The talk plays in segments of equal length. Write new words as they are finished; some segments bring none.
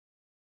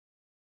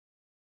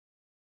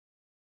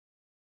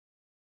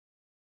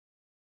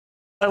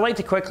I'd like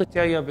to quickly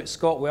tell you about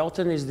Scott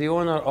Welton. He's the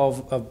owner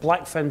of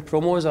BlackFin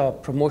Promos, a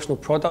promotional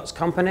products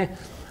company.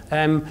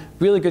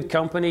 Really good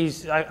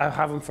companies. I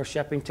have them for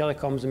shipping,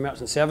 telecoms and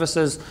merchant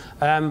services.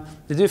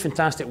 They do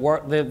fantastic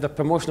work. The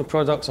promotional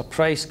products are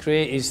priced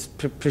great.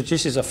 He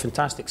produces a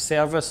fantastic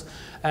service.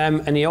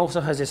 And he also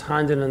has his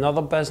hand in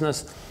another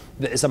business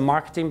that is a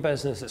marketing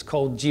business. It's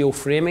called Geo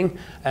Framing.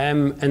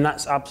 And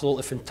that's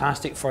absolutely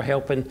fantastic for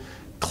helping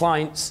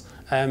clients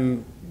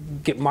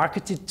get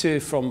marketed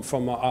to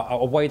from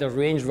a wider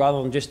range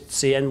rather than just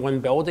say in one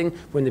building.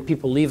 When the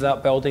people leave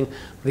that building,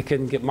 they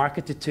can get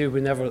marketed to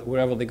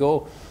wherever they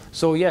go.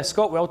 So yeah,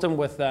 Scott Welton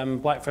with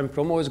BlackFin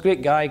Promos,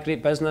 great guy,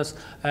 great business,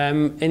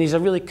 and he's a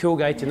really cool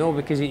guy to know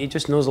because he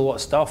just knows a lot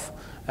of stuff.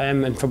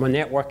 And from a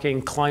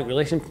networking client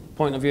relation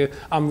point of view,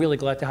 I'm really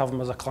glad to have him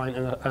as a client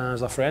and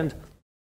as a friend.